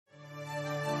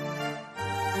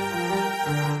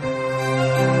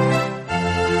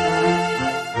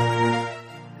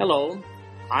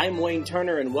I'm Wayne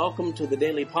Turner, and welcome to the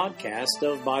daily podcast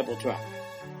of Bible Track.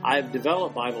 I've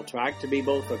developed Bible Track to be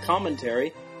both a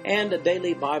commentary and a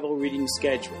daily Bible reading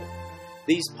schedule.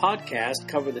 These podcasts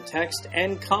cover the text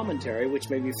and commentary,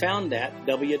 which may be found at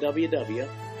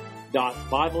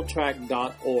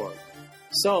www.bibletrack.org.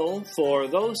 So, for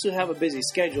those who have a busy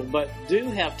schedule but do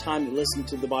have time to listen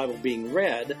to the Bible being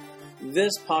read,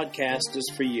 this podcast is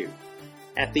for you.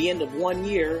 At the end of 1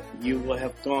 year, you will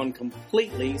have gone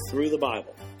completely through the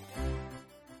Bible.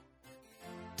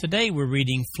 Today we're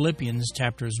reading Philippians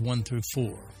chapters 1 through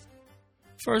 4.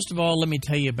 First of all, let me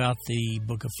tell you about the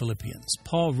book of Philippians.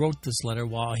 Paul wrote this letter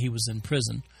while he was in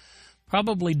prison,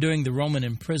 probably during the Roman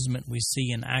imprisonment we see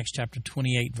in Acts chapter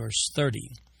 28, verse 30.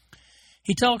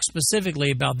 He talks specifically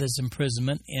about this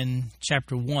imprisonment in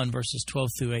chapter 1, verses 12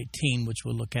 through 18, which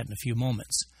we'll look at in a few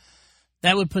moments.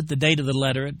 That would put the date of the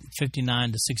letter at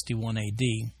 59 to 61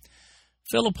 A.D.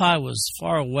 Philippi was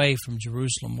far away from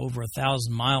Jerusalem, over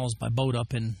 1,000 miles by boat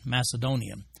up in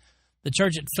Macedonia. The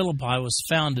church at Philippi was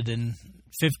founded in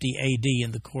 50 A.D.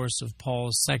 in the course of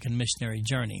Paul's second missionary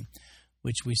journey,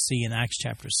 which we see in Acts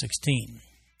chapter 16.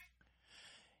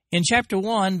 In chapter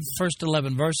 1, first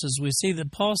 11 verses, we see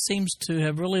that Paul seems to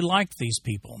have really liked these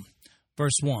people.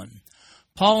 Verse 1,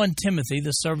 Paul and Timothy,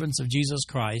 the servants of Jesus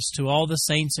Christ, to all the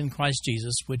saints in Christ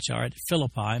Jesus, which are at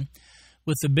Philippi,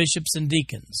 with the bishops and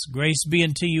deacons, grace be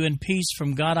unto you and peace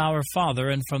from God our Father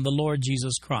and from the Lord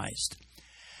Jesus Christ.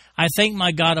 I thank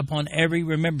my God upon every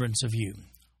remembrance of you,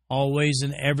 always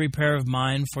in every prayer of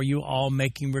mine for you all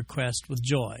making request with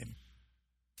joy,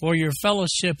 for your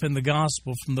fellowship in the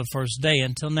gospel from the first day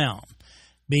until now,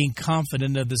 being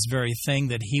confident of this very thing,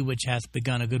 that he which hath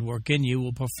begun a good work in you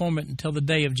will perform it until the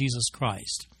day of Jesus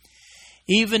Christ.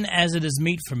 Even as it is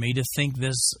meet for me to think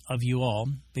this of you all,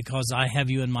 because I have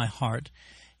you in my heart,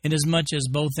 inasmuch as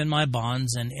both in my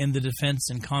bonds and in the defense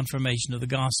and confirmation of the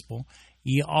gospel,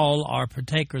 ye all are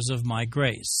partakers of my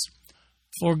grace.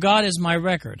 For God is my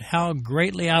record, how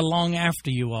greatly I long after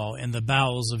you all in the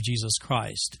bowels of Jesus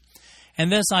Christ.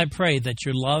 And this I pray, that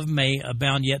your love may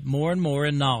abound yet more and more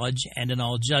in knowledge and in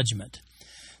all judgment,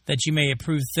 that you may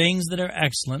approve things that are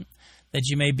excellent, that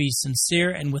you may be sincere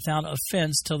and without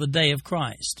offense till the day of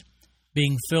Christ,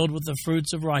 being filled with the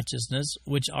fruits of righteousness,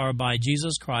 which are by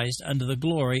Jesus Christ unto the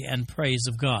glory and praise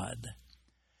of God.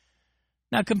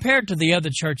 Now, compared to the other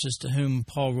churches to whom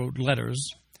Paul wrote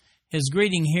letters, his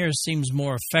greeting here seems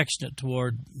more affectionate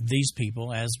toward these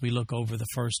people as we look over the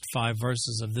first 5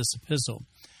 verses of this epistle.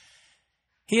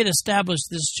 He had established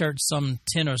this church some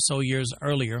 10 or so years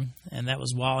earlier, and that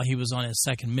was while he was on his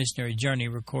second missionary journey,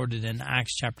 recorded in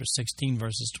Acts chapter 16,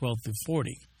 verses 12 through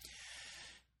 40.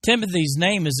 Timothy's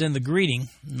name is in the greeting,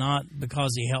 not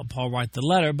because he helped Paul write the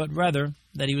letter, but rather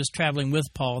that he was traveling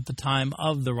with Paul at the time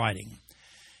of the writing.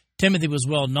 Timothy was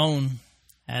well known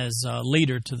as a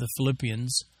leader to the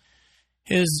Philippians.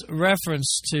 His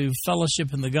reference to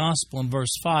fellowship in the gospel in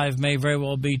verse 5 may very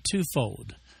well be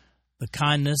twofold: the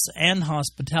kindness and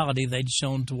hospitality they'd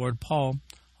shown toward Paul,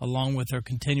 along with their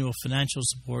continual financial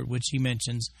support, which he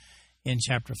mentions in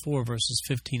chapter 4, verses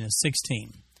 15 and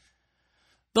 16.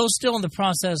 Though still in the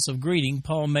process of greeting,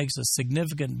 Paul makes a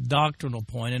significant doctrinal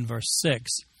point in verse 6,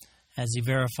 as he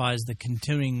verifies the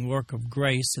continuing work of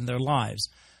grace in their lives,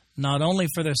 not only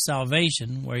for their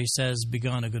salvation, where he says,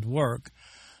 begun a good work,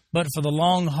 but for the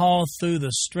long haul through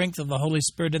the strength of the Holy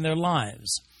Spirit in their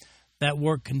lives. That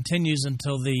work continues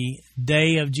until the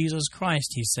day of Jesus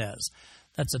Christ, he says.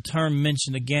 That's a term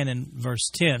mentioned again in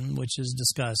verse 10, which is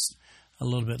discussed a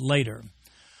little bit later.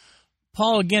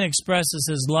 Paul again expresses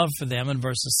his love for them in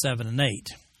verses 7 and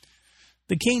 8.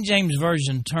 The King James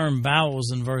Version term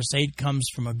bowels in verse 8 comes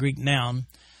from a Greek noun,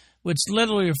 which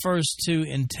literally refers to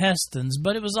intestines,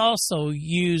 but it was also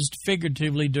used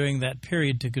figuratively during that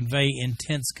period to convey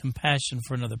intense compassion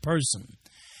for another person.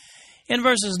 In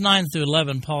verses 9 through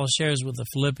 11, Paul shares with the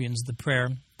Philippians the prayer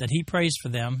that he prays for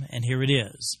them, and here it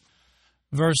is.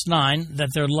 Verse 9, that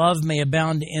their love may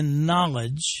abound in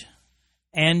knowledge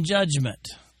and judgment.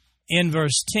 In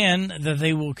verse 10, that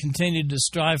they will continue to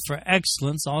strive for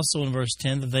excellence. Also in verse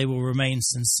 10, that they will remain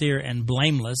sincere and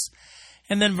blameless.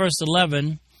 And then verse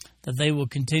 11, that they will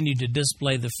continue to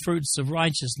display the fruits of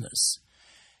righteousness.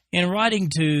 In writing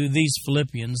to these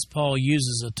Philippians, Paul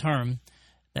uses a term.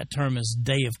 That term is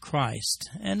day of Christ,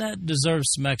 and that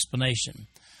deserves some explanation.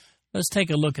 Let's take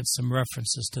a look at some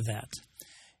references to that.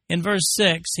 In verse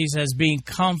 6, he says, being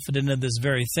confident of this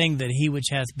very thing, that he which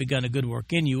hath begun a good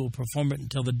work in you will perform it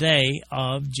until the day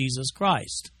of Jesus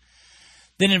Christ.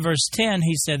 Then in verse 10,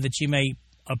 he said that you may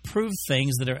approve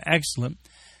things that are excellent,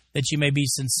 that you may be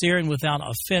sincere and without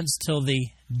offense till the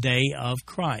day of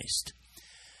Christ.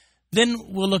 Then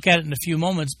we'll look at it in a few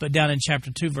moments, but down in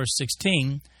chapter 2, verse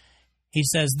 16, he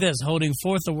says this, holding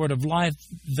forth the word of life,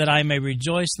 that I may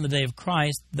rejoice in the day of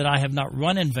Christ, that I have not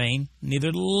run in vain,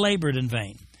 neither labored in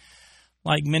vain.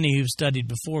 Like many who've studied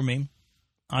before me,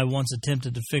 I once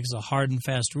attempted to fix a hard and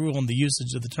fast rule on the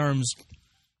usage of the terms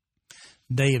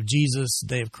day of Jesus,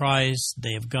 day of Christ,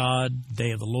 day of God,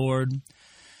 day of the Lord.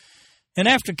 And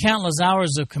after countless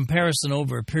hours of comparison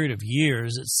over a period of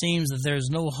years, it seems that there's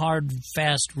no hard,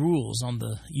 fast rules on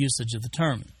the usage of the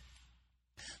term.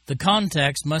 The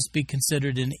context must be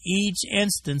considered in each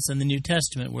instance in the New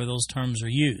Testament where those terms are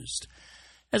used.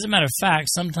 As a matter of fact,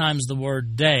 sometimes the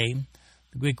word day,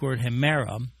 the Greek word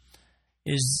hemera,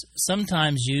 is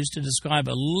sometimes used to describe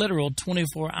a literal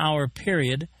 24-hour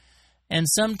period, and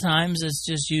sometimes it's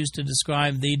just used to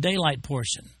describe the daylight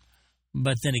portion.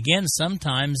 But then again,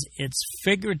 sometimes it's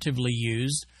figuratively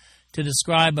used to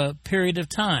describe a period of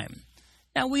time.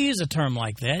 Now, we use a term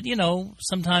like that. You know,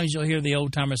 sometimes you'll hear the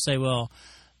old-timers say, well,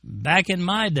 back in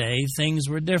my day, things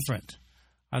were different.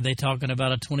 Are they talking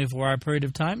about a 24-hour period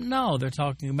of time? No, they're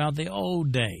talking about the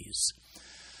old days.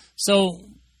 So,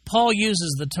 Paul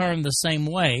uses the term the same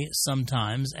way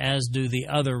sometimes as do the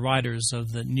other writers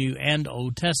of the New and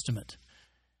Old Testament.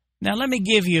 Now, let me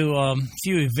give you a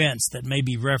few events that may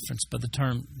be referenced by the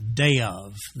term day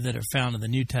of that are found in the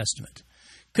New Testament.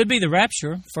 Could be the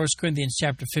rapture, 1 Corinthians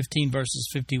chapter 15, verses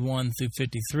 51 through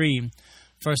 53,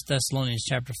 1 Thessalonians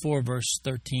chapter 4, verse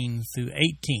 13 through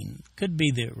 18. Could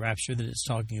be the rapture that it's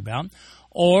talking about.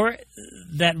 Or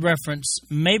that reference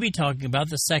may be talking about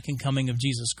the second coming of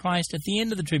Jesus Christ at the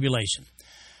end of the tribulation.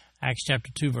 Acts chapter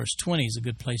 2, verse 20 is a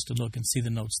good place to look and see the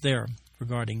notes there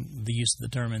regarding the use of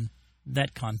the term in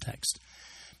that context.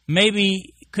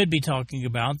 Maybe could be talking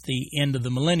about the end of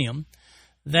the millennium.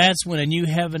 That's when a new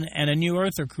heaven and a new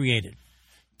earth are created.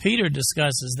 Peter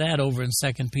discusses that over in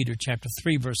 2 Peter chapter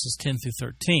 3, verses 10 through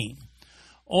 13.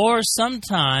 Or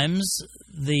sometimes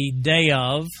the day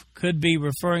of could be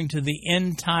referring to the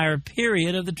entire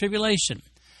period of the tribulation.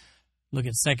 Look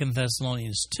at 2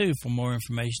 Thessalonians 2 for more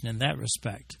information in that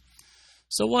respect.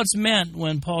 So what's meant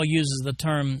when Paul uses the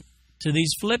term to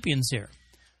these Philippians here?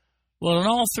 Well, in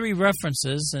all three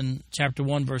references, in chapter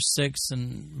 1, verse 6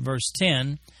 and verse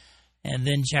 10, and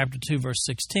then chapter 2, verse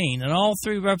 16, in all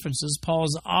three references, Paul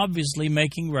is obviously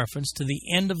making reference to the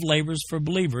end of labors for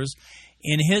believers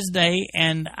in his day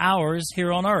and ours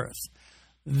here on earth.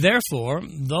 Therefore,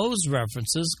 those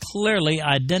references clearly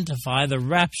identify the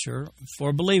rapture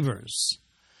for believers.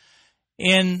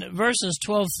 In verses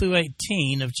 12 through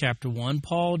 18 of chapter 1,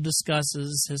 Paul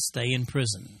discusses his stay in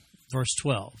prison. Verse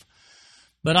 12.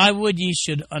 But I would ye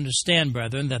should understand,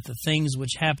 brethren, that the things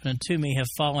which happen unto me have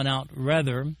fallen out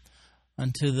rather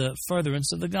unto the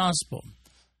furtherance of the gospel,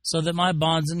 so that my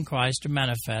bonds in Christ are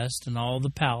manifest in all the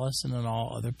palace and in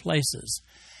all other places.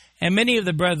 And many of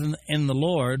the brethren in the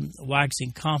Lord,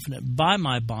 waxing confident by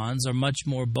my bonds, are much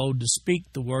more bold to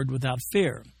speak the word without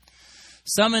fear.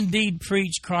 Some indeed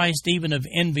preach Christ even of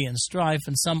envy and strife,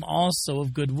 and some also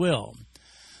of good will.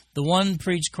 The one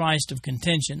preached Christ of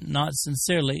contention, not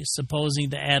sincerely, supposing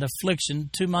to add affliction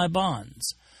to my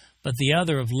bonds, but the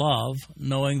other of love,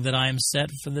 knowing that I am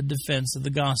set for the defense of the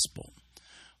gospel.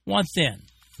 What then?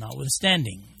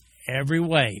 Notwithstanding, every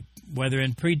way, whether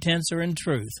in pretense or in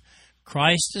truth,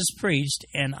 Christ is preached,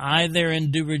 and I therein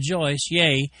do rejoice,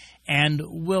 yea, and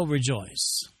will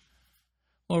rejoice.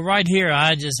 Well, right here,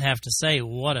 I just have to say,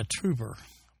 what a trooper.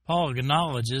 Paul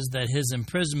acknowledges that his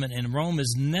imprisonment in Rome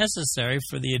is necessary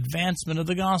for the advancement of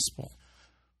the gospel.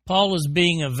 Paul was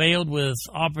being availed with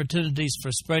opportunities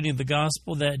for spreading the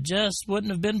gospel that just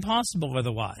wouldn't have been possible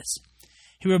otherwise.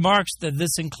 He remarks that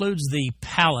this includes the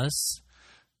palace,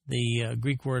 the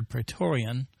Greek word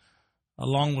praetorian,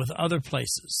 along with other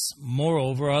places.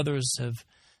 Moreover, others have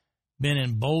been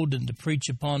emboldened to preach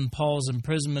upon Paul's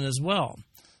imprisonment as well,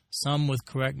 some with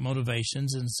correct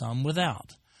motivations and some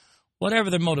without.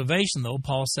 Whatever their motivation, though,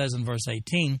 Paul says in verse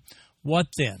 18, what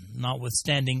then?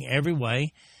 Notwithstanding every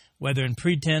way, whether in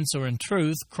pretense or in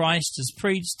truth, Christ is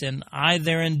preached, and I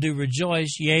therein do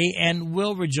rejoice, yea, and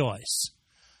will rejoice.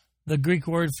 The Greek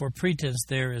word for pretense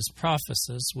there is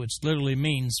prophesis, which literally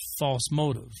means false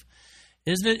motive.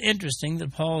 Isn't it interesting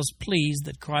that Paul is pleased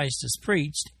that Christ is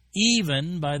preached,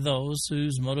 even by those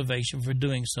whose motivation for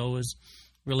doing so is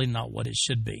really not what it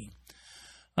should be?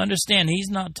 Understand, he's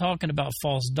not talking about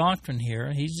false doctrine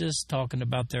here. He's just talking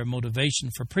about their motivation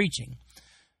for preaching.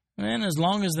 And as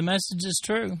long as the message is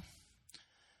true.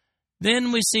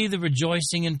 Then we see the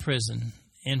rejoicing in prison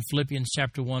in Philippians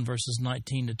chapter 1, verses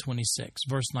 19 to 26.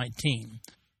 Verse 19.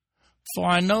 For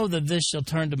I know that this shall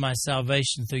turn to my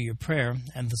salvation through your prayer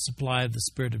and the supply of the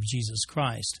Spirit of Jesus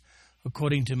Christ,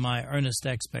 according to my earnest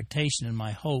expectation and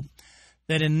my hope,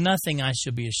 that in nothing I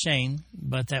shall be ashamed,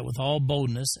 but that with all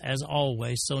boldness, as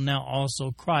always, so now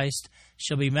also Christ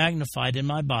shall be magnified in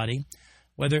my body,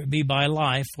 whether it be by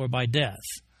life or by death.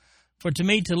 For to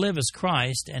me to live is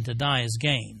Christ, and to die is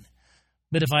gain.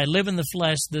 But if I live in the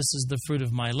flesh, this is the fruit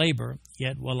of my labor,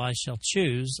 yet while I shall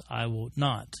choose, I will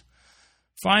not.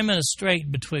 For I am in a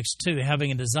strait betwixt two,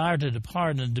 having a desire to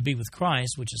depart and to be with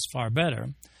Christ, which is far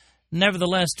better.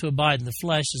 Nevertheless, to abide in the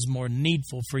flesh is more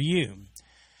needful for you.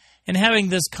 And having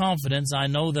this confidence, I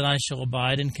know that I shall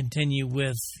abide and continue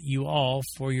with you all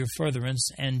for your furtherance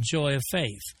and joy of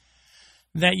faith,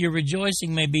 that your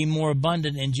rejoicing may be more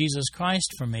abundant in Jesus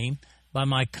Christ for me by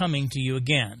my coming to you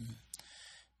again.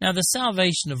 Now, the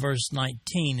salvation of verse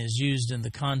 19 is used in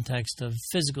the context of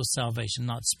physical salvation,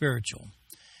 not spiritual.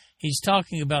 He's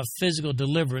talking about physical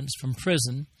deliverance from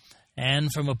prison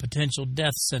and from a potential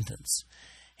death sentence.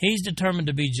 He's determined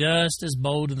to be just as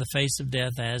bold in the face of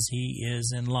death as he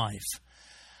is in life.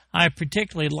 I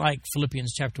particularly like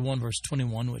Philippians chapter 1, verse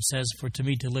 21, which says, "For to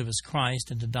me to live is Christ,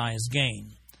 and to die is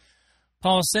gain."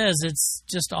 Paul says it's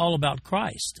just all about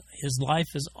Christ. His life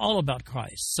is all about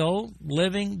Christ. So,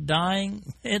 living,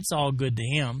 dying, it's all good to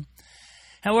him.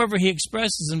 However, he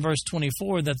expresses in verse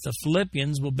 24 that the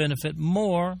Philippians will benefit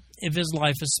more if his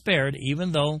life is spared,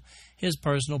 even though his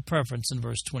personal preference in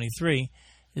verse 23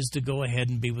 is to go ahead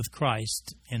and be with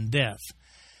Christ in death.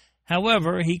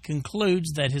 However, he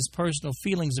concludes that his personal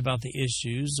feelings about the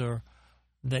issues are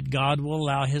that God will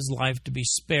allow his life to be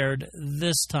spared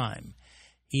this time.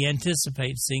 He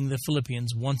anticipates seeing the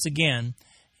Philippians once again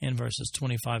in verses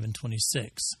 25 and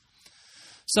 26.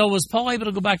 So was Paul able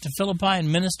to go back to Philippi and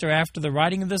minister after the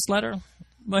writing of this letter?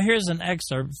 Well, here's an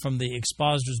excerpt from the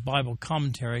Expositor's Bible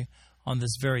commentary on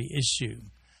this very issue.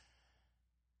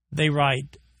 They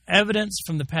write, "Evidence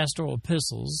from the pastoral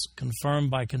epistles, confirmed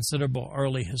by considerable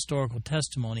early historical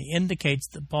testimony, indicates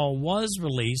that Paul was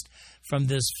released from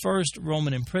this first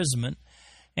Roman imprisonment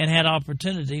and had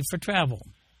opportunity for travel,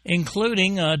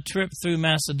 including a trip through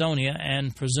Macedonia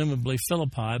and presumably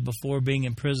Philippi before being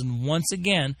imprisoned once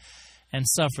again and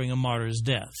suffering a martyr's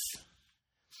death."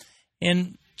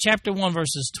 In chapter 1,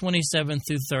 verses 27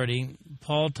 through 30,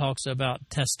 Paul talks about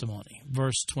testimony.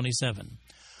 Verse 27,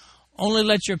 "Only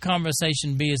let your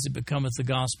conversation be as it becometh the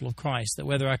gospel of Christ, that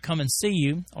whether I come and see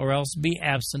you, or else be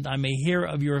absent, I may hear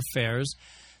of your affairs,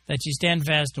 that ye stand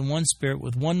fast in one spirit,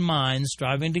 with one mind,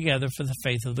 striving together for the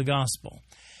faith of the gospel.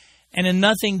 And in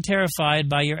nothing terrified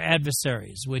by your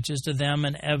adversaries, which is to them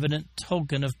an evident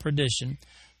token of perdition,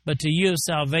 but to you of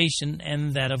salvation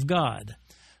and that of God.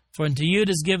 For unto you it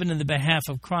is given in the behalf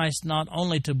of Christ not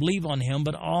only to believe on him,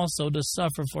 but also to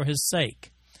suffer for his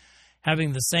sake,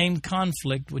 having the same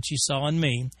conflict which ye saw in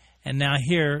me, and now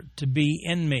here to be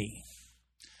in me."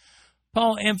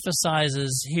 Paul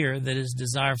emphasizes here that his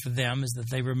desire for them is that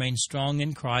they remain strong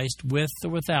in Christ with or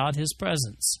without his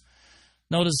presence.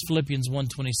 Notice Philippians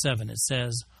 1:27. It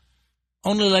says,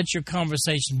 "Only let your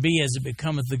conversation be as it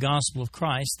becometh the gospel of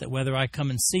Christ, that whether I come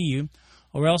and see you,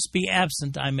 or else be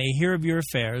absent, I may hear of your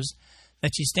affairs,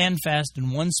 that ye stand fast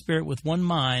in one spirit with one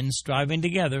mind, striving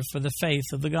together for the faith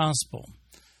of the gospel."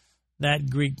 That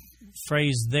Greek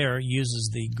phrase there uses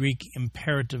the Greek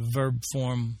imperative verb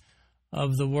form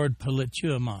of the word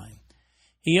politeuomai.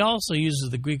 He also uses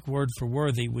the Greek word for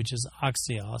worthy, which is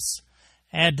axios.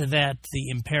 Add to that the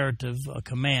imperative, a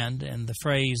command, and the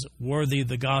phrase, "worthy of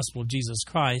the gospel of Jesus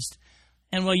Christ,"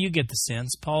 and well, you get the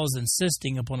sense. Paul is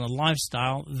insisting upon a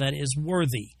lifestyle that is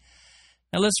worthy.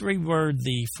 Now let's reword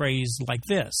the phrase like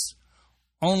this: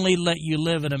 "Only let you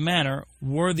live in a manner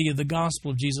worthy of the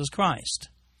gospel of Jesus Christ."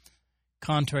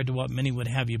 Contrary to what many would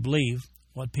have you believe,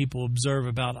 what people observe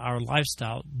about our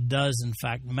lifestyle does in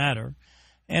fact matter.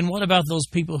 And what about those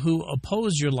people who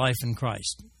oppose your life in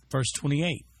Christ? Verse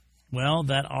 28. Well,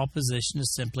 that opposition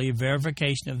is simply a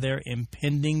verification of their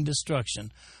impending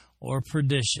destruction or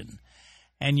perdition,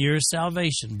 and your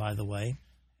salvation, by the way.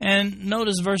 And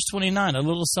notice verse 29, a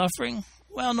little suffering?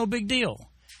 Well, no big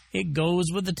deal. It goes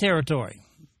with the territory,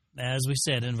 as we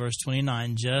said in verse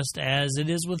 29, just as it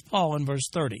is with Paul in verse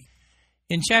 30.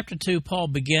 In chapter 2, Paul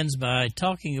begins by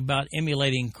talking about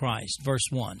emulating Christ. Verse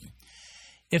 1,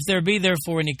 "If there be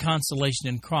therefore any consolation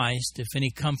in Christ, if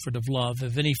any comfort of love,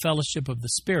 if any fellowship of the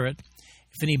Spirit,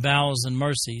 if any bowels and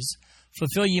mercies,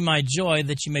 fulfill ye my joy,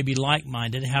 that ye may be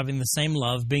like-minded, having the same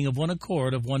love, being of one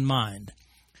accord, of one mind.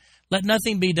 Let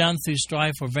nothing be done through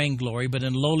strife or vainglory, but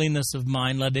in lowliness of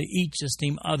mind let each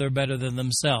esteem other better than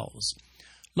themselves.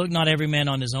 Look not every man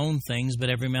on his own things, but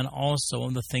every man also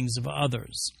on the things of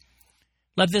others.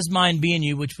 Let this mind be in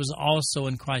you, which was also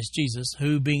in Christ Jesus,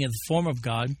 who, being in the form of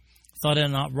God, thought it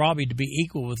not robbery to be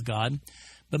equal with God,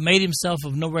 but made himself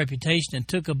of no reputation, and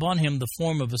took upon him the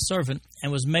form of a servant,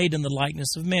 and was made in the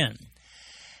likeness of men.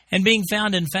 And being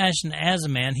found in fashion as a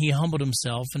man, he humbled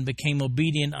himself, and became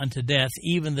obedient unto death,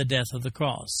 even the death of the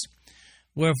cross.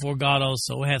 Wherefore God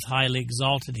also hath highly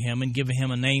exalted him, and given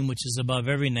him a name which is above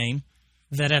every name,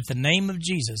 that at the name of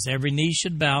Jesus every knee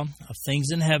should bow, of things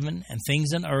in heaven, and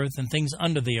things in earth, and things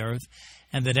under the earth,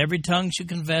 and that every tongue should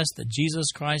confess that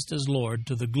Jesus Christ is Lord,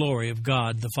 to the glory of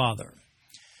God the Father.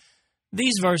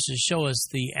 These verses show us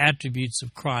the attributes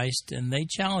of Christ, and they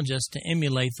challenge us to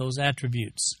emulate those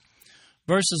attributes.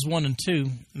 Verses 1 and 2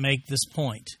 make this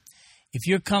point. If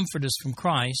your comfort is from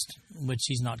Christ, which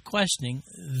he's not questioning,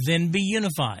 then be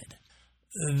unified.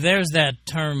 There's that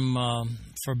term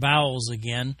for bowels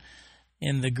again.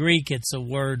 In the Greek, it's a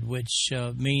word which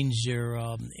means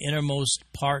your innermost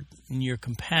part in your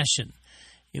compassion.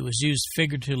 It was used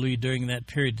figuratively during that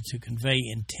period to convey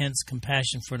intense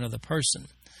compassion for another person.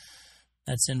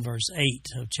 That's in verse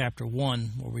 8 of chapter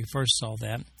 1, where we first saw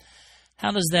that. How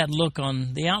does that look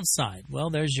on the outside? Well,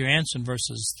 there's your answer in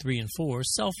verses 3 and 4,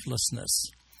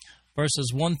 selflessness.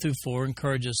 Verses 1 through 4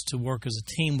 encourage us to work as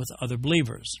a team with other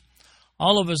believers.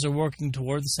 All of us are working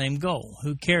toward the same goal.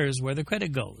 Who cares where the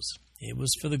credit goes? It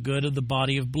was for the good of the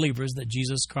body of believers that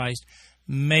Jesus Christ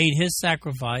made his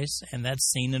sacrifice, and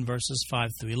that's seen in verses 5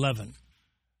 through 11.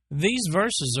 These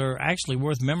verses are actually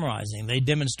worth memorizing. They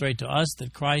demonstrate to us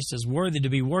that Christ is worthy to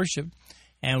be worshipped,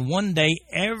 and one day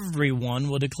everyone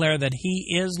will declare that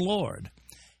he is Lord.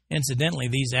 Incidentally,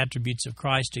 these attributes of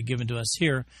Christ are given to us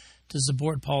here to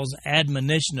support Paul's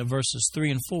admonition of verses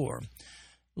 3 and 4.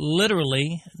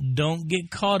 Literally, don't get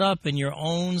caught up in your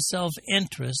own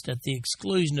self-interest at the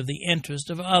exclusion of the interest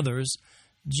of others,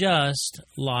 just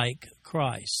like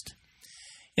Christ.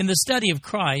 In the study of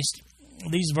Christ,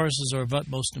 these verses are of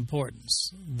utmost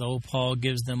importance, though Paul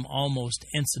gives them almost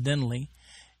incidentally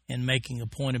in making a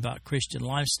point about Christian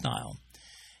lifestyle.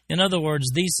 In other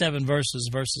words, these 7 verses,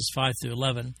 verses 5 through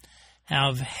 11,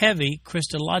 have heavy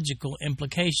Christological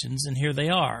implications, and here they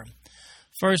are.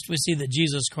 First, we see that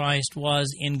Jesus Christ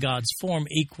was in God's form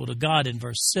equal to God in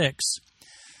verse 6.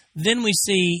 Then we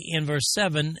see in verse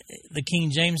 7, the King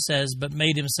James says, but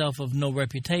made himself of no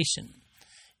reputation.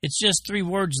 It's just 3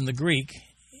 words in the Greek,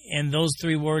 and those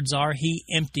 3 words are, he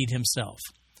emptied himself.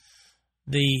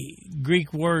 The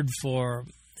Greek word for,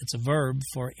 it's a verb,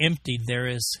 for emptied there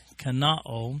is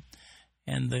kanao,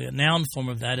 and the noun form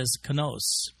of that is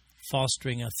kanos,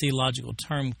 fostering a theological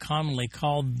term commonly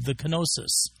called the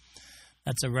kenosis.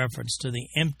 That's a reference to the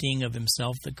emptying of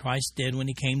himself that Christ did when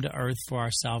he came to earth for our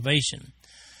salvation.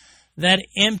 That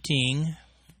emptying,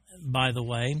 by the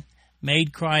way,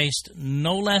 made Christ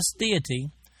no less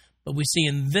deity, but we see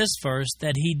in this verse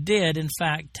that he did, in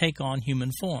fact, take on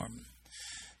human form.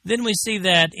 Then we see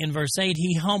that in verse 8,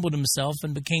 he humbled himself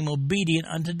and became obedient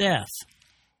unto death.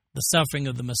 The suffering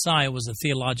of the Messiah was a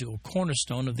theological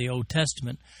cornerstone of the Old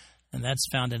Testament, and that's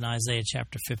found in Isaiah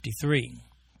chapter 53.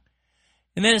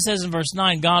 And then it says in verse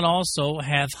 9, God also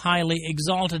hath highly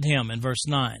exalted him, in verse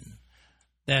 9.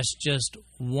 That's just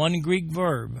one Greek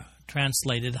verb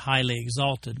translated highly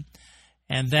exalted,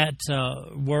 and that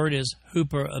word is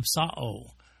huperopsao,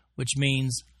 which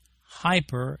means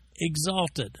hyper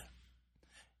exalted.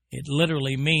 It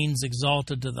literally means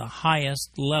exalted to the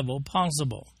highest level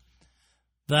possible.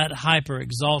 That hyper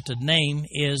exalted name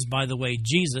is, by the way,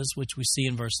 Jesus, which we see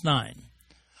in verse 9.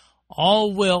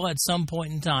 All will, at some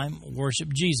point in time, worship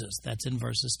Jesus. That's in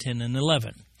verses 10 and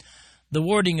 11. The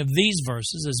wording of these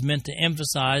verses is meant to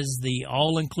emphasize the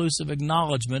all-inclusive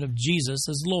acknowledgement of Jesus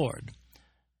as Lord,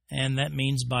 and that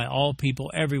means by all people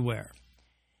everywhere.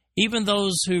 Even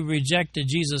those who rejected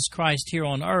Jesus Christ here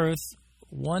on earth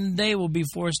one day will be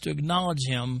forced to acknowledge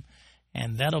him,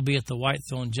 and that'll be at the white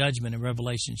throne judgment in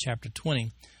Revelation chapter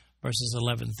 20, verses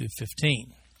 11 through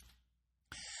 15.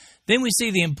 Then we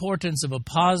see the importance of a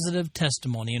positive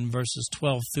testimony in verses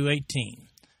 12 through 18.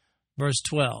 Verse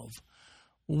 12,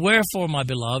 wherefore, my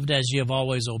beloved, as ye have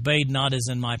always obeyed, not as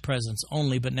in my presence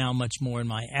only, but now much more in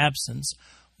my absence,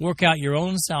 work out your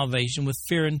own salvation with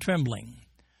fear and trembling.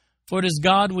 For it is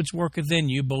God which worketh in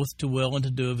you both to will and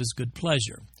to do of his good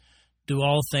pleasure. Do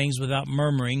all things without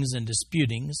murmurings and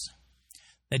disputings,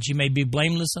 that ye may be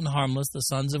blameless and harmless, the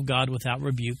sons of God without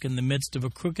rebuke, in the midst of a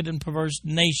crooked and perverse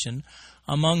nation,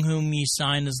 among whom ye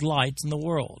shine as lights in the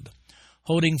world,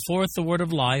 holding forth the word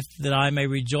of life, that I may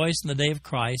rejoice in the day of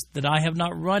Christ, that I have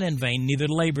not run in vain, neither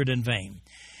labored in vain.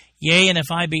 Yea, and if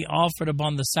I be offered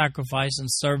upon the sacrifice and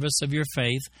service of your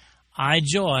faith, I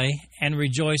joy and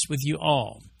rejoice with you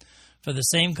all. For the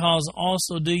same cause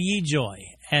also do ye joy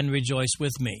and rejoice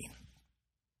with me.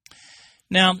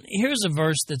 Now, here's a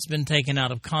verse that's been taken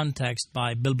out of context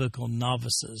by biblical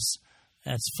novices.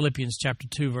 That's Philippians chapter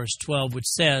 2, verse 12, which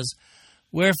says,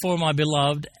 "Wherefore, my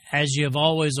beloved, as ye have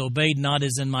always obeyed, not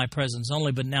as in my presence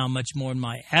only, but now much more in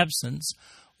my absence,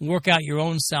 work out your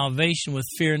own salvation with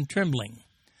fear and trembling."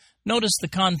 Notice the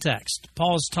context.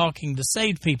 Paul's talking to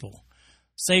saved people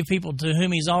to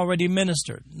whom he's already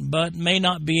ministered, but may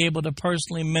not be able to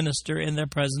personally minister in their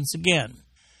presence again.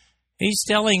 He's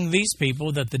telling these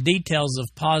people that the details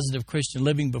of positive Christian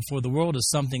living before the world is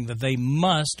something that they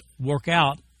must work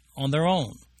out on their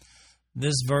own.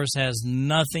 This verse has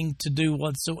nothing to do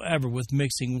whatsoever with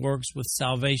mixing works with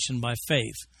salvation by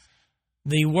faith.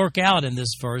 The work out in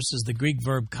this verse is the Greek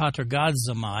verb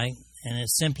katergazomai, and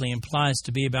it simply implies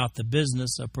to be about the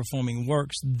business of performing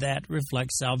works that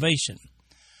reflect salvation.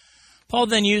 Paul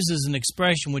then uses an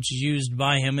expression which is used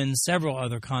by him in several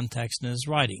other contexts in his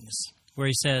writings, where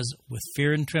he says, "with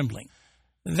fear and trembling."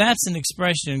 That's an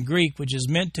expression in Greek which is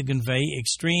meant to convey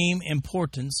extreme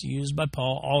importance, used by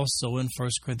Paul also in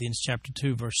 1 Corinthians chapter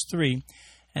 2, verse 3,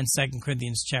 and 2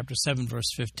 Corinthians chapter 7,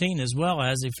 verse 15, as well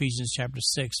as Ephesians chapter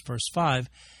 6, verse 5,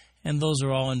 and those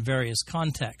are all in various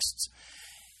contexts.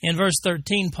 In verse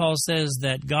 13, Paul says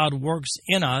that God works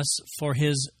in us for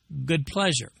his good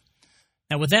pleasure.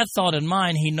 Now, with that thought in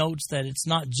mind, he notes that it's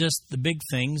not just the big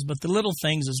things, but the little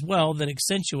things as well that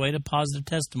accentuate a positive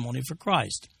testimony for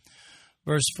Christ.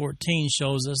 Verse 14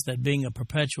 shows us that being a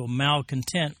perpetual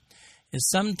malcontent is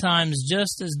sometimes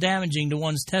just as damaging to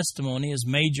one's testimony as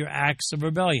major acts of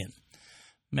rebellion.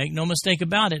 Make no mistake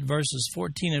about it, verses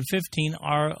 14 and 15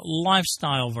 are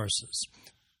lifestyle verses.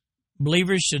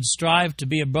 Believers should strive to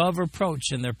be above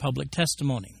reproach in their public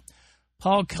testimony.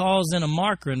 Paul calls in a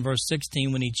marker in verse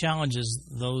 16 when he challenges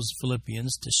those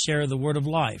Philippians to share the word of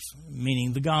life,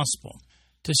 meaning the gospel,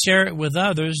 to share it with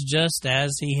others just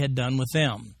as he had done with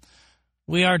them.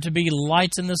 We are to be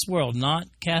lights in this world,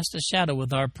 not cast a shadow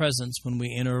with our presence when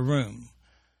we enter a room.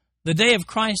 The day of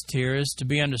Christ here is to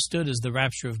be understood as the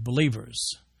rapture of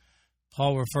believers.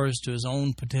 Paul refers to his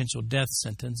own potential death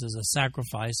sentence as a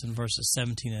sacrifice in verses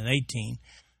 17 and 18.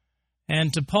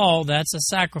 And to Paul, that's a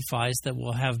sacrifice that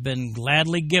will have been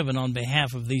gladly given on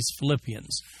behalf of these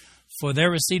Philippians. For their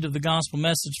receipt of the gospel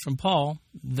message from Paul,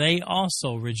 they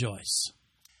also rejoice.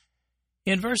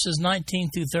 In verses 19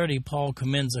 through 30, Paul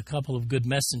commends a couple of good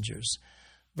messengers.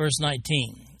 Verse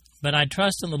 19, "But I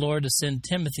trust in the Lord to send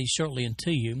Timothy shortly unto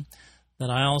you,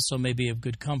 that I also may be of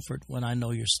good comfort when I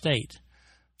know your state.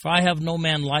 For I have no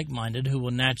man like-minded who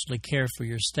will naturally care for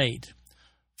your state.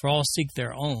 For all seek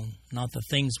their own, not the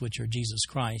things which are Jesus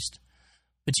Christ.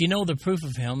 But ye know the proof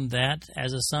of him, that,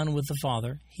 as a son with the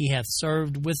Father, he hath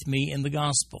served with me in the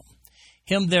gospel.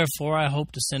 Him therefore I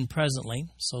hope to send presently,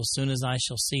 so soon as I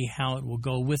shall see how it will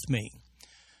go with me.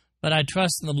 But I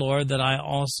trust in the Lord that I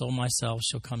also myself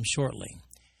shall come shortly.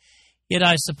 Yet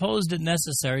I supposed it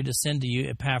necessary to send to you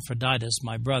Epaphroditus,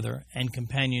 my brother, and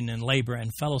companion in labor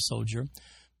and fellow soldier,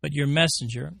 but your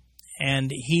messenger, and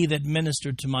he that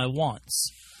ministered to my wants.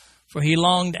 For he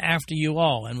longed after you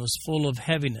all, and was full of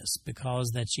heaviness,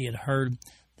 because that ye had heard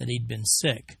that he'd been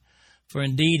sick. For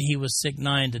indeed he was sick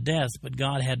nigh unto death, but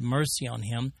God had mercy on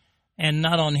him, and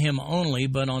not on him only,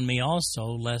 but on me also,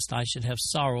 lest I should have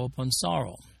sorrow upon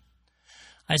sorrow.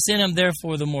 I send him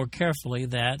therefore the more carefully,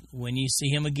 that, when ye see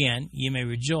him again, ye may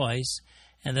rejoice,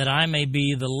 and that I may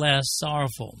be the less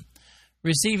sorrowful.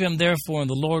 Receive him therefore in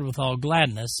the Lord with all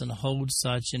gladness, and hold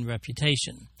such in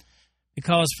reputation.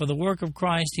 Because for the work of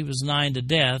Christ he was nigh unto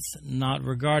death, not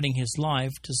regarding his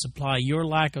life, to supply your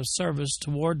lack of service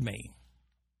toward me."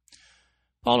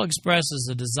 Paul expresses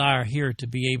a desire here to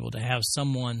be able to have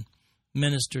someone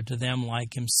minister to them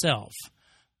like himself,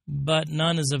 but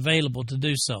none is available to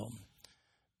do so.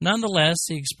 Nonetheless,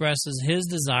 he expresses his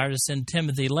desire to send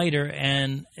Timothy later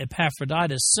and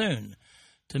Epaphroditus soon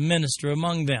to minister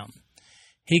among them.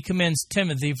 He commends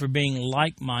Timothy for being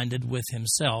like-minded with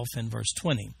himself in verse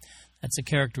 20. That's a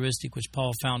characteristic which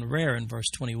Paul found rare in verse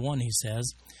 21, he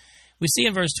says. We see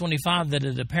in verse 25 that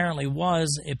it apparently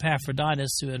was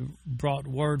Epaphroditus who had brought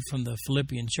word from the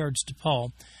Philippian church to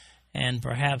Paul, and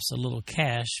perhaps a little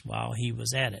cash while he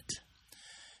was at it.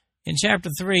 In chapter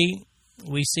 3,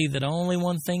 we see that only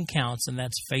one thing counts, and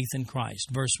that's faith in Christ.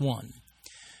 Verse 1,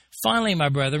 "Finally, my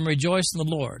brethren, rejoice in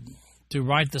the Lord. To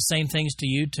write the same things to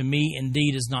you, to me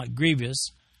indeed is not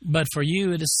grievous, but for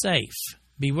you it is safe.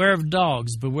 Beware of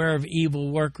dogs, beware of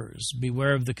evil workers,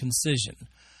 beware of the concision.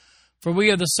 For we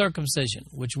are the circumcision,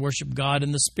 which worship God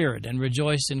in the Spirit, and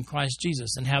rejoice in Christ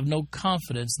Jesus, and have no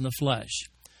confidence in the flesh.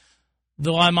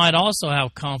 Though I might also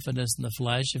have confidence in the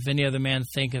flesh, if any other man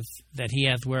thinketh that he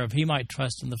hath whereof he might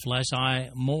trust in the flesh, I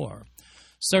more.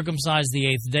 circumcised the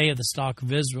 8th day, of the stock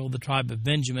of Israel, the tribe of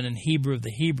Benjamin, and Hebrew of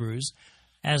the Hebrews,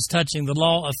 as touching the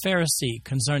law, a Pharisee,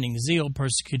 concerning zeal,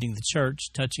 persecuting the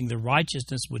church, touching the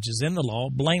righteousness which is in the law,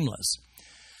 blameless.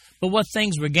 But what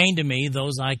things were gained to me,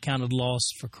 those I counted loss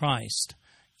for Christ.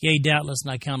 Yea, doubtless,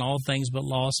 and I count all things but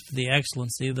loss for the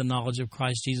excellency of the knowledge of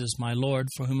Christ Jesus my Lord,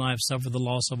 for whom I have suffered the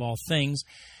loss of all things,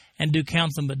 and do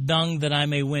count them but dung, that I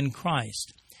may win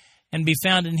Christ, and be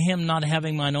found in him, not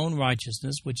having mine own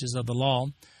righteousness, which is of the law,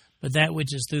 but that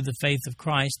which is through the faith of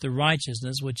Christ, the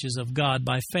righteousness which is of God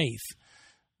by faith,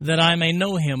 that I may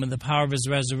know him in the power of his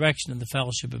resurrection and the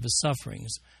fellowship of his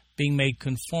sufferings, being made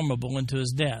conformable unto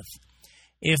his death,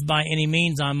 if by any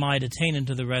means I might attain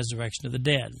unto the resurrection of the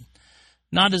dead.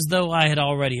 Not as though I had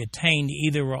already attained,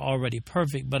 either were already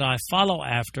perfect, but I follow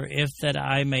after, if that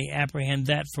I may apprehend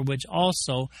that for which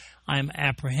also I am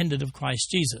apprehended of Christ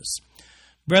Jesus.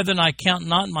 Brethren, I count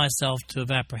not myself to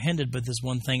have apprehended, but this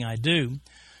one thing I do,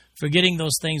 forgetting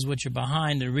those things which are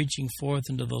behind, and reaching forth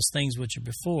into those things which are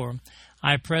before,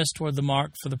 I press toward the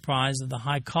mark for the prize of the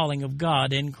high calling of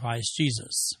God in Christ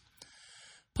Jesus.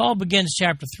 Paul begins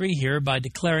chapter 3 here by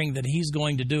declaring that he's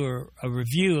going to do a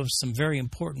review of some very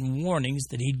important warnings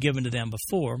that he'd given to them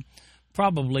before,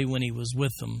 probably when he was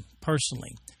with them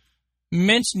personally.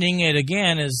 Mentioning it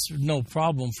again is no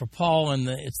problem for Paul, and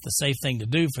it's the safe thing to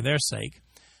do for their sake.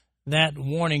 That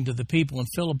warning to the people in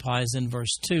Philippi is in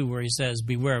verse 2, where he says,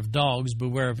 beware of dogs,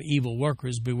 beware of evil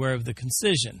workers, beware of the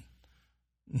concision.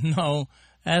 No,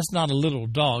 that's not a literal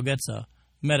dog, that's a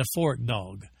metaphoric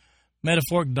dog.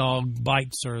 Metaphoric dog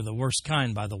bites are the worst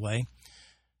kind, by the way.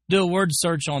 Do a word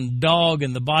search on dog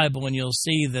in the Bible, and you'll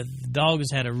see that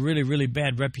dogs had a really, really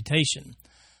bad reputation.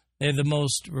 They're the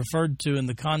most referred to in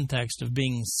the context of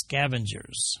being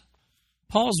scavengers.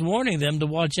 Paul's warning them to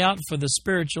watch out for the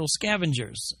spiritual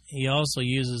scavengers. He also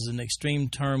uses an extreme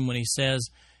term when he says,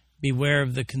 beware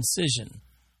of the concision.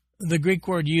 The Greek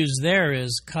word used there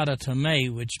is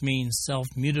katatome, which means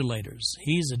self-mutilators.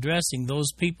 He's addressing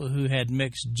those people who had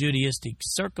mixed Judaistic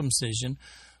circumcision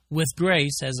with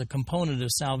grace as a component of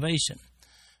salvation.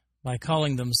 By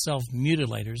calling them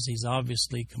self-mutilators, he's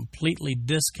obviously completely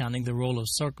discounting the role of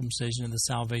circumcision in the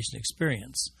salvation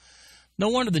experience. No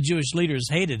wonder the Jewish leaders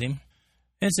hated him.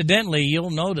 Incidentally, you'll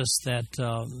notice that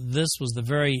this was the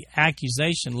very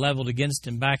accusation leveled against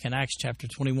him back in Acts chapter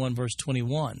 21, verse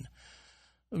 21.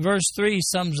 Verse 3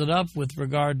 sums it up with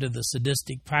regard to the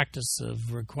sadistic practice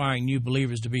of requiring new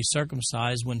believers to be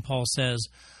circumcised when Paul says,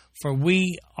 for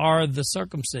we are the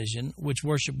circumcision which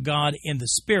worship God in the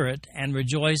Spirit and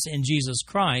rejoice in Jesus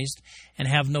Christ and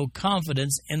have no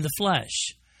confidence in the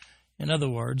flesh. In other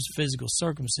words, physical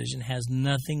circumcision has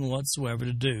nothing whatsoever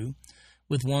to do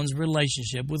with one's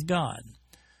relationship with God.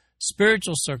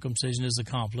 Spiritual circumcision is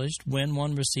accomplished when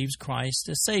one receives Christ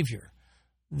as Savior.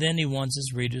 Then he wants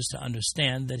his readers to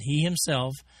understand that he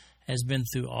himself has been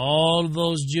through all of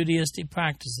those Judaistic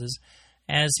practices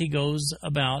as he goes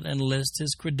about and lists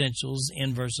his credentials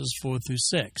in verses 4 through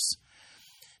 6.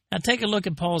 Now take a look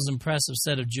at Paul's impressive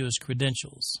set of Jewish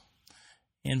credentials.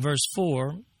 In verse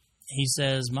 4, he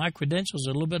says, my credentials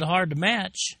are a little bit hard to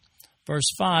match.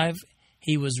 Verse 5,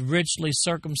 he was richly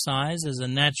circumcised as a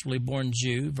naturally born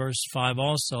Jew. Verse 5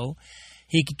 also,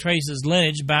 he could trace his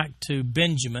lineage back to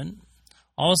Benjamin.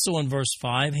 Also in verse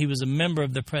 5, he was a member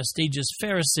of the prestigious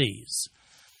Pharisees.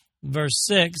 Verse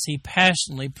 6, he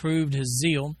passionately proved his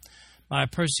zeal by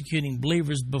persecuting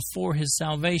believers before his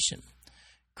salvation.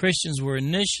 Christians were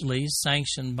initially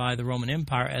sanctioned by the Roman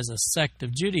Empire as a sect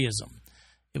of Judaism.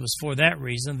 It was for that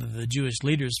reason that the Jewish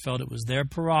leaders felt it was their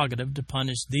prerogative to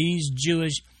punish these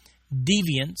Jewish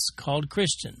deviants called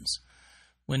Christians.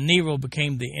 When Nero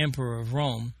became the emperor of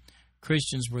Rome,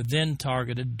 Christians were then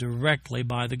targeted directly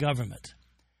by the government.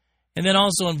 And then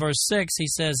also in verse 6, he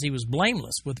says he was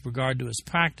blameless with regard to his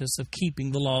practice of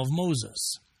keeping the law of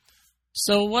Moses.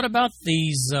 So what about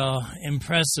these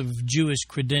impressive Jewish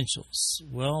credentials?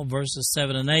 Well, verses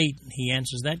 7 and 8, he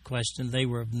answers that question. They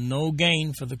were of no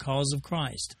gain for the cause of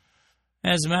Christ.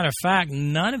 As a matter of fact,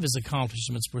 none of his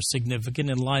accomplishments were significant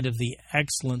in light of the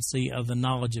excellency of the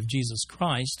knowledge of Jesus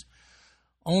Christ.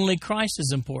 Only Christ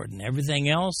is important. Everything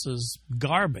else is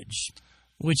garbage,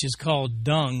 which is called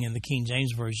dung in the King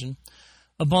James Version.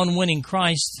 Upon winning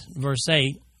Christ, verse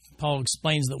 8, Paul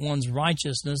explains that one's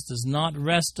righteousness does not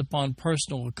rest upon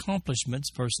personal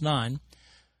accomplishments, verse 9,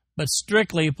 but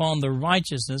strictly upon the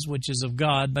righteousness which is of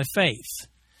God by faith.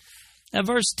 Now,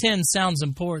 verse 10 sounds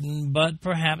important, but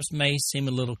perhaps may seem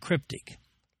a little cryptic.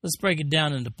 Let's break it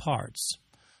down into parts.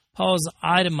 Paul is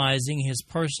itemizing his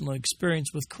personal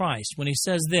experience with Christ when he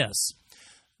says this,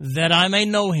 that I may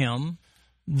know him.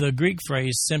 The Greek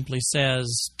phrase simply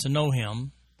says to know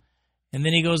him, And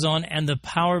then he goes on, and the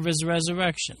power of his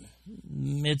resurrection.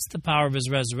 It's the power of his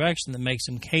resurrection that makes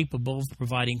him capable of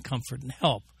providing comfort and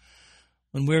help.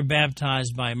 When we're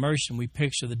baptized by immersion, we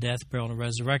picture the death, burial, and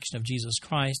resurrection of Jesus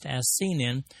Christ as seen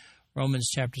in Romans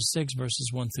chapter 6, verses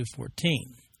 1 through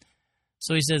 14.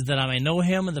 So he says that I may know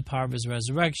him and the power of his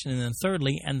resurrection, and then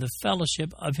thirdly, and the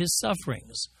fellowship of his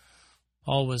sufferings.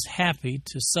 Paul was happy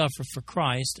to suffer for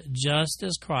Christ just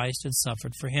as Christ had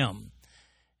suffered for him.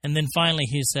 And then finally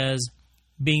he says,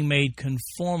 being made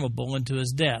conformable unto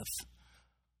his death.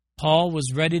 Paul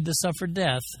was ready to suffer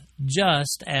death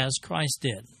just as Christ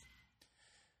did.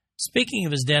 Speaking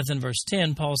of his death in verse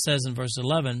 10, Paul says in verse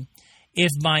 11,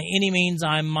 if by any means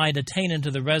I might attain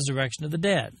unto the resurrection of the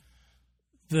dead.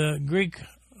 The Greek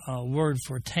word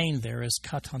for attain there is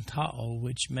katantao,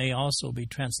 which may also be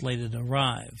translated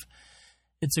arrive.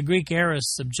 It's a Greek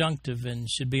aorist subjunctive and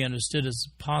should be understood as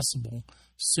possible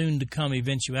soon-to-come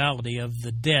eventuality of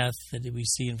the death that we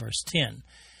see in verse 10.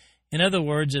 In other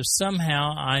words, if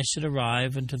somehow I should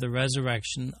arrive into the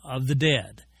resurrection of the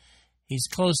dead. He's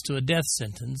close to a death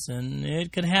sentence, and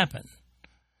it could happen.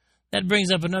 That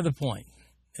brings up another point.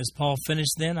 Is Paul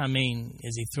finished then?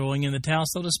 Is he throwing in the towel,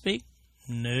 so to speak?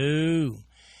 No.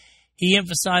 He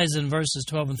emphasized in verses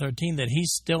 12 and 13 that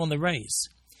he's still in the race.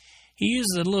 He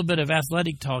uses a little bit of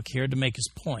athletic talk here to make his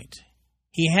point.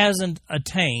 He hasn't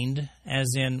attained,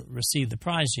 as in received the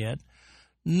prize yet,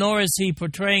 nor is he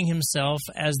portraying himself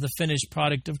as the finished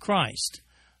product of Christ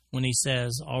when he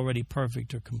says already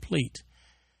perfect or complete.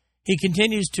 He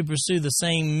continues to pursue the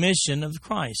same mission of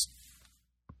Christ.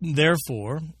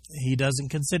 Therefore, he doesn't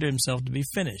consider himself to be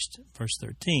finished, verse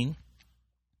 13.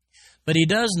 But he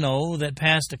does know that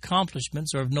past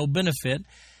accomplishments are of no benefit,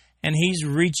 and he's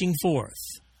reaching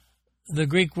forth. The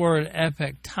Greek word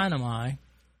epektanomai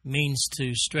means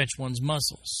to stretch one's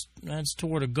muscles. That's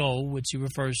toward a goal, which he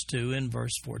refers to in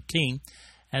verse 14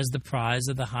 as the prize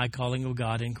of the high calling of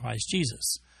God in Christ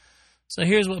Jesus. So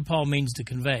here's what Paul means to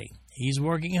convey. He's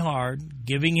working hard,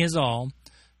 giving his all,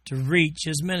 to reach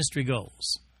his ministry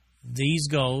goals. These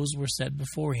goals were set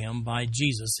before him by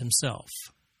Jesus himself.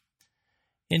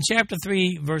 In chapter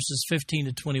 3, verses 15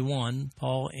 to 21,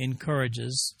 Paul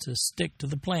encourages to stick to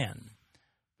the plan.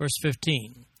 Verse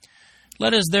 15,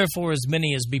 let us therefore, as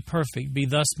many as be perfect, be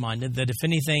thus minded, that if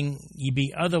anything ye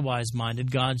be otherwise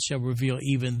minded, God shall reveal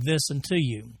even this unto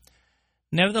you.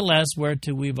 Nevertheless,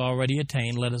 whereto we've already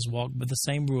attained, let us walk by the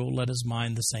same rule, let us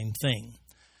mind the same thing.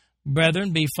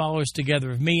 Brethren, be followers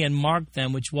together of me, and mark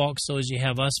them which walk so as ye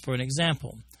have us for an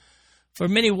example. For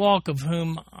many walk, of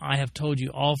whom I have told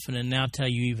you often, and now tell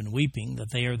you even weeping,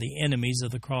 that they are the enemies of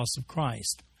the cross of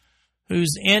Christ,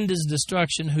 whose end is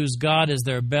destruction, whose God is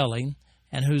their belly,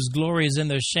 and whose glory is in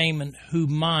their shame, and who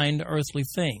mind earthly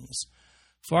things.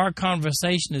 For our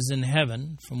conversation is in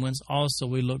heaven, from whence also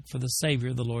we look for the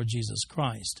Savior, the Lord Jesus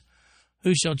Christ,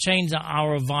 who shall change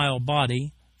our vile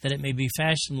body, that it may be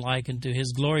fashioned like unto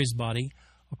his glorious body,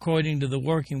 according to the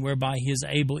working whereby he is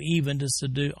able even to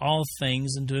subdue all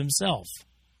things unto himself.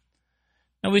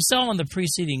 Now we saw in the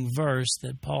preceding verse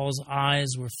that Paul's eyes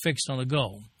were fixed on a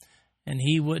goal, and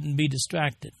he wouldn't be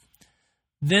distracted.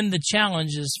 Then the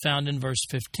challenge is found in verse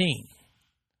 15.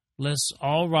 Let's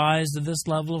all rise to this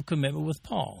level of commitment with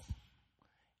Paul.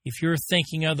 If you're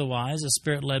thinking otherwise, a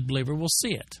Spirit-led believer will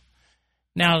see it.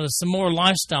 Now, there's some more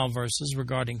lifestyle verses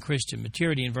regarding Christian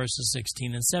maturity in verses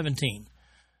 16 and 17.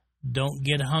 Don't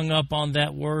get hung up on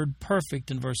that word perfect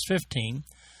in verse 15.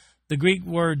 The Greek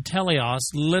word teleos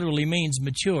literally means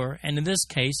mature, and in this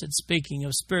case it's speaking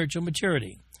of spiritual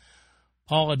maturity.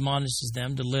 Paul admonishes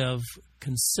them to live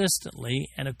consistently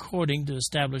and according to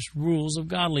established rules of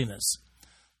godliness.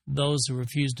 Those who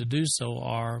refuse to do so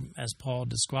are, as Paul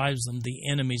describes them, the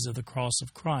enemies of the cross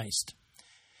of Christ.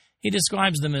 He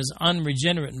describes them as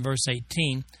unregenerate in verse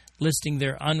 18, listing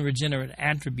their unregenerate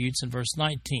attributes in verse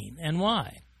 19. And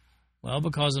why? Well,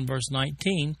 because in verse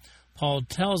 19, Paul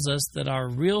tells us that our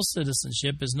real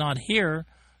citizenship is not here,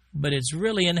 but it's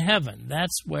really in heaven.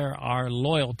 That's where our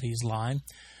loyalties lie.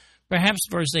 Perhaps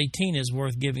verse 18 is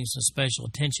worth giving some special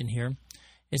attention here.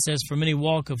 It says, for many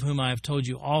walk, of whom I have told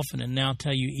you often, and now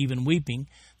tell you even weeping,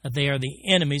 that they are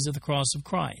the enemies of the cross of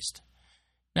Christ.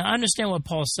 Now, understand what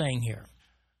Paul's saying here.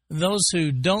 Those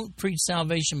who don't preach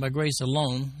salvation by grace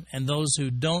alone, and those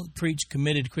who don't preach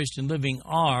committed Christian living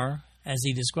are, as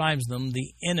he describes them,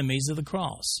 the enemies of the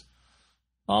cross.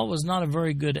 Paul was not a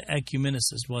very good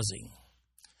ecumenicist, was he?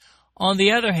 On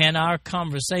the other hand, our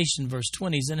conversation, verse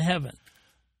 20, is in heaven.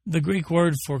 The Greek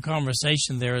word for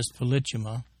conversation there is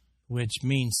politeuma, which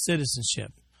means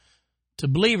citizenship. To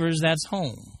believers, that's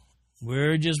home.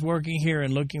 We're just working here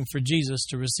and looking for Jesus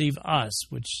to receive us,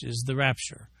 which is the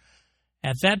rapture.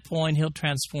 At that point, He'll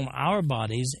transform our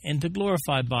bodies into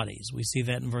glorified bodies. We see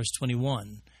that in verse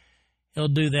 21. He'll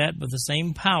do that with the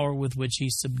same power with which He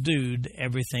subdued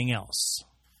everything else.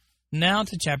 Now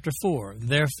to chapter 4.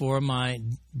 Therefore, my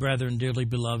brethren dearly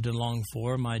beloved and longed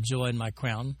for, my joy and my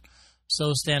crown,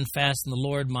 so stand fast in the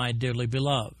Lord, my dearly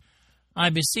beloved. I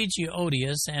beseech you,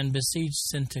 Odius, and beseech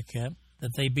Syntyche,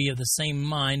 that they be of the same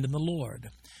mind in the Lord.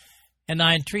 And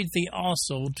I entreat thee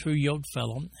also, true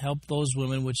yokefellow, help those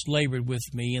women which labored with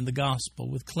me in the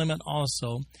gospel, with Clement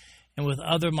also, and with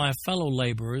other my fellow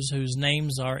laborers, whose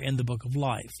names are in the book of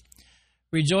life.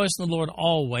 Rejoice in the Lord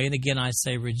always, and again I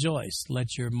say rejoice.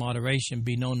 Let your moderation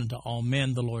be known unto all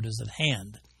men, the Lord is at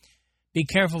hand. Be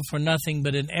careful for nothing,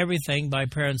 but in everything by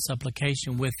prayer and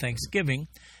supplication with thanksgiving,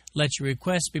 let your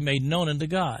requests be made known unto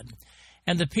God.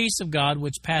 And the peace of God,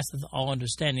 which passeth all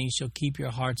understanding, shall keep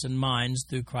your hearts and minds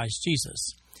through Christ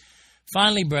Jesus.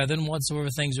 Finally, brethren, whatsoever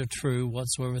things are true,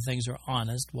 whatsoever things are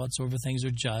honest, whatsoever things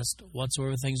are just,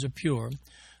 whatsoever things are pure,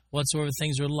 whatsoever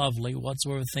things are lovely,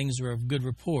 whatsoever things are of good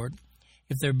report,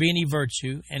 if there be any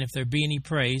virtue, and if there be any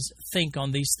praise, think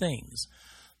on these things.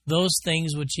 Those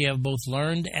things which ye have both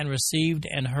learned and received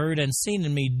and heard and seen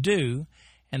in me do,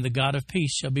 and the God of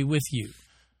peace shall be with you.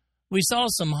 We saw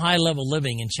some high-level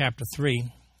living in chapter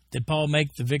 3. Did Paul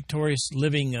make the victorious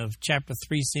living of chapter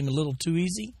 3 seem a little too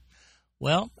easy?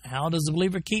 Well, how does the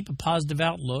believer keep a positive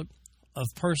outlook of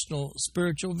personal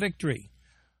spiritual victory?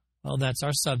 Well, that's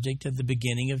our subject at the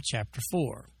beginning of chapter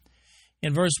 4.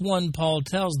 In verse 1, Paul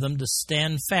tells them to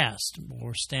stand fast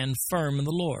or stand firm in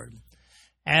the Lord.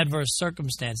 Adverse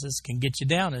circumstances can get you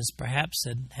down, as perhaps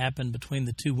had happened between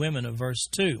the two women of verse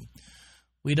 2.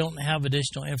 We don't have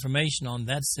additional information on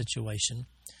that situation.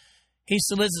 He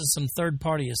solicits some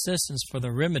third-party assistance for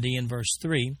the remedy in verse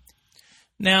 3.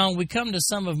 Now, we come to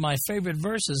some of my favorite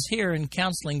verses here in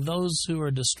counseling those who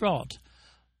are distraught.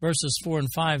 Verses 4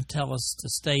 and 5 tell us to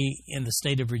stay in the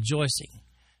state of rejoicing.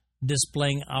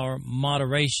 Displaying our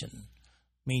moderation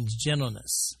means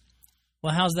gentleness.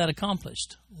 Well, how's that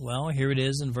accomplished? Well, here it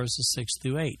is in verses 6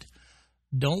 through 8.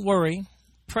 Don't worry,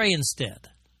 pray instead.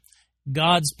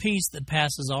 God's peace that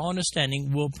passes all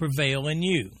understanding will prevail in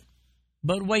you.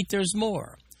 But wait, there's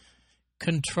more.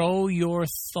 Control your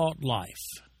thought life.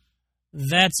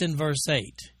 That's in verse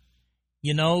 8.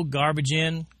 You know, garbage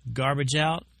in, garbage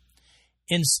out.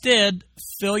 Instead,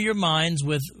 fill your minds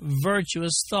with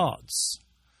virtuous thoughts.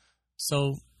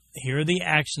 So, here are the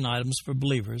action items for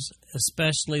believers,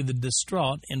 especially the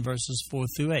distraught in verses 4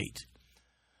 through 8.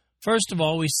 First of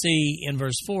all, we see in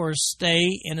verse 4,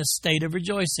 stay in a state of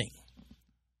rejoicing.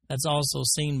 That's also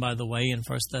seen, by the way, in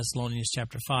 1 Thessalonians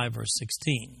chapter 5, verse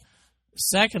 16.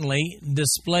 Secondly,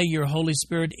 display your Holy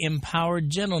Spirit-empowered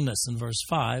gentleness in verse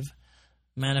 5,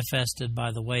 manifested,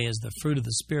 by the way, as the fruit of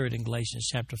the Spirit in Galatians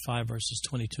chapter 5, verses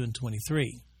 22 and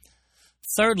 23.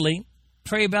 Thirdly,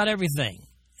 pray about everything,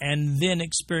 and then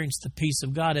experience the peace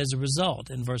of God as a result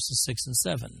in verses 6 and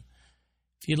 7.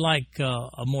 If you'd like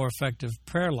a more effective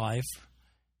prayer life,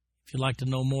 if you'd like to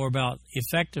know more about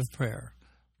effective prayer,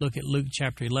 look at Luke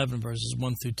chapter 11, verses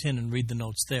 1 through 10, and read the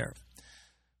notes there.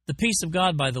 The peace of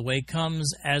God, by the way,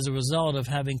 comes as a result of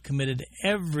having committed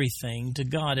everything to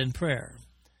God in prayer.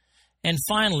 And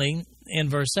finally, in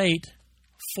verse 8,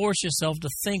 force yourself to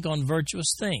think on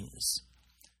virtuous things.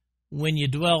 When you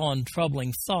dwell on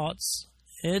troubling thoughts,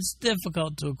 it's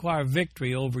difficult to acquire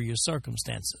victory over your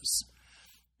circumstances.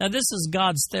 Now, this is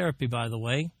God's therapy, by the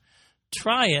way.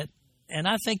 Try it, and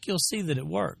I think you'll see that it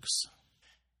works.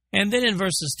 And then in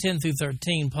verses 10 through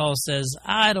 13, Paul says,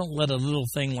 I don't let a little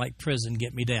thing like prison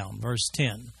get me down. Verse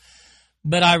 10,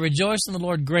 but I rejoice in the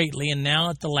Lord greatly, and now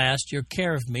at the last your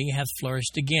care of me hath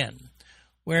flourished again,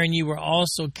 wherein you were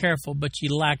also careful, but ye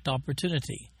lacked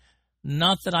opportunity.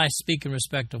 Not that I speak in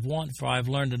respect of want, for I have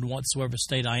learned in whatsoever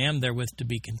state I am therewith to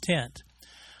be content.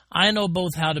 I know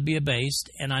both how to be abased,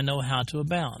 and I know how to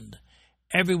abound.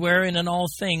 Everywhere and in all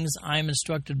things I am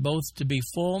instructed both to be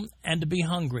full and to be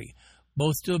hungry,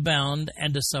 both to abound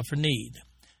and to suffer need.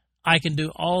 I can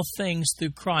do all things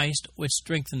through Christ, which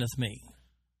strengtheneth me.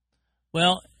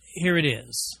 Well, here it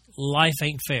is. Life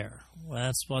ain't fair. Well,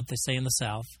 that's what they say in the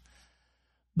South.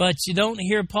 But you don't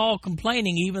hear Paul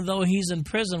complaining even though he's in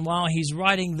prison while he's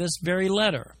writing this very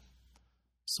letter.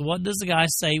 So what does the guy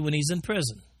say when he's in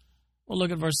prison? Well,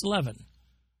 look at verse 11.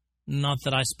 Not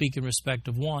that I speak in respect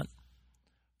of want,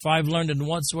 for I have learned in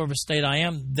whatsoever state I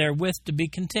am therewith to be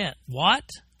content. What?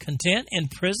 Content in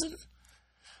prison?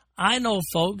 I know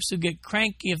folks who get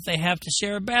cranky if they have to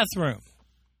share a bathroom.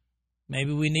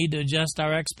 Maybe we need to adjust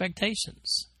our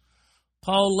expectations.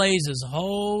 Paul lays his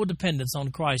whole dependence on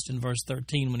Christ in verse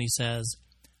 13 when he says,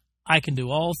 I can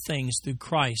do all things through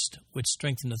Christ which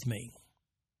strengtheneth me.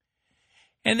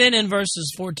 And then in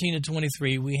verses 14 to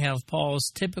 23, we have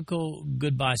Paul's typical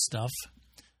goodbye stuff.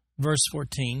 Verse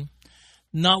 14,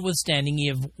 notwithstanding ye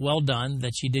have well done,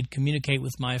 that ye did communicate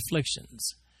with my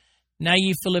afflictions. Now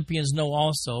ye Philippians know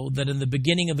also that in the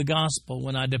beginning of the gospel,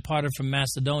 when I departed from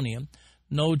Macedonia,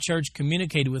 no church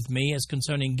communicated with me as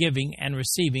concerning giving and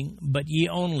receiving, but ye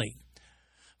only.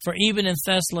 For even in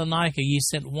Thessalonica ye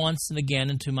sent once and again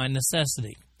into my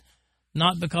necessity.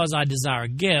 Not because I desire a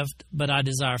gift, but I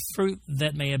desire fruit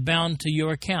that may abound to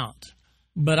your account.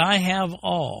 But I have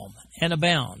all, and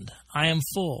abound. I am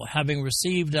full, having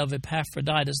received of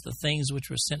Epaphroditus the things which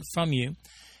were sent from you,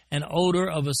 an odor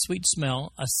of a sweet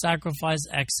smell, a sacrifice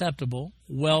acceptable,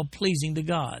 well-pleasing to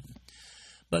God.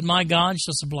 But my God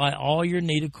shall supply all your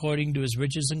need according to his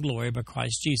riches and glory by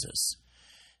Christ Jesus.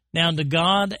 Now unto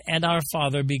God and our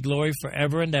Father be glory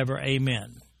forever and ever.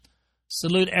 Amen.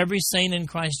 Salute every saint in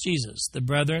Christ Jesus. The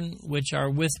brethren which are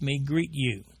with me greet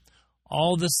you.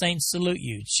 All the saints salute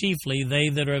you, chiefly they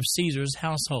that are of Caesar's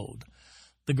household.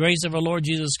 The grace of our Lord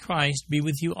Jesus Christ be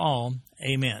with you all.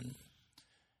 Amen.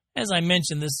 As I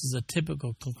mentioned, this is a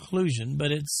typical conclusion,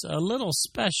 but it's a little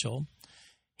special.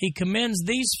 He commends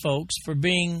these folks for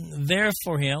being there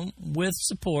for him with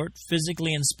support,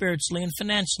 physically and spiritually and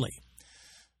financially.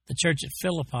 The church at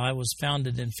Philippi was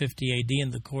founded in 50 A.D.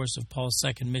 in the course of Paul's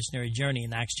second missionary journey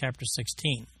in Acts chapter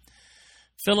 16.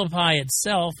 Philippi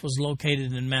itself was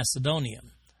located in Macedonia.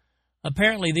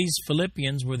 Apparently, these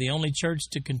Philippians were the only church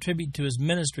to contribute to his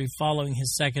ministry following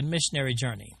his second missionary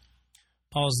journey.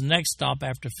 Paul's next stop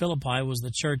after Philippi was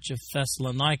the church of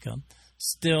Thessalonica,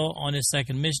 still on his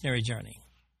second missionary journey.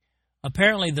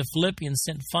 Apparently, the Philippians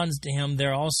sent funds to him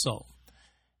there also.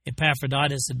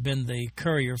 Epaphroditus had been the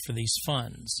courier for these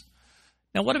funds.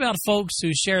 Now, what about folks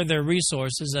who share their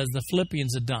resources as the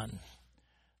Philippians had done?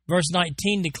 Verse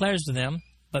 19 declares to them,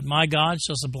 but my God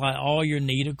shall supply all your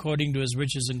need according to his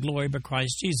riches and glory by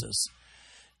Christ Jesus.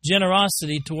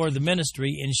 Generosity toward the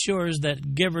ministry ensures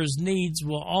that givers' needs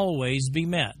will always be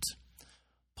met.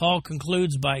 Paul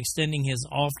concludes by extending his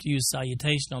oft-used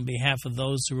salutation on behalf of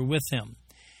those who were with him.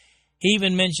 He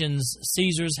even mentions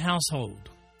Caesar's household.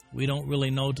 We don't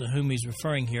really know to whom he's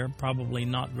referring here, probably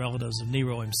not relatives of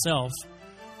Nero himself.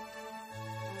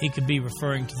 He could be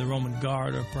referring to the Roman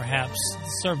guard or perhaps the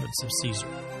servants of Caesar.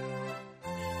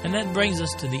 And that brings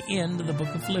us to the end of the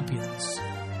book of Philippians.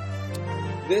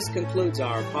 This concludes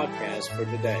our podcast for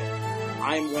today.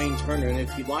 I'm Wayne Turner, and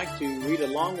if you'd like to read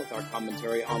along with our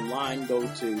commentary online, go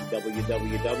to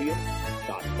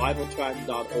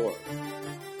www.bibletrack.org.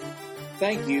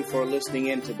 Thank you for listening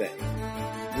in today.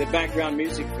 The background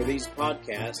music for these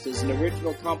podcasts is an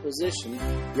original composition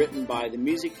written by the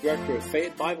music director of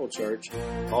Fayette Bible Church,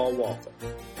 Paul Walther.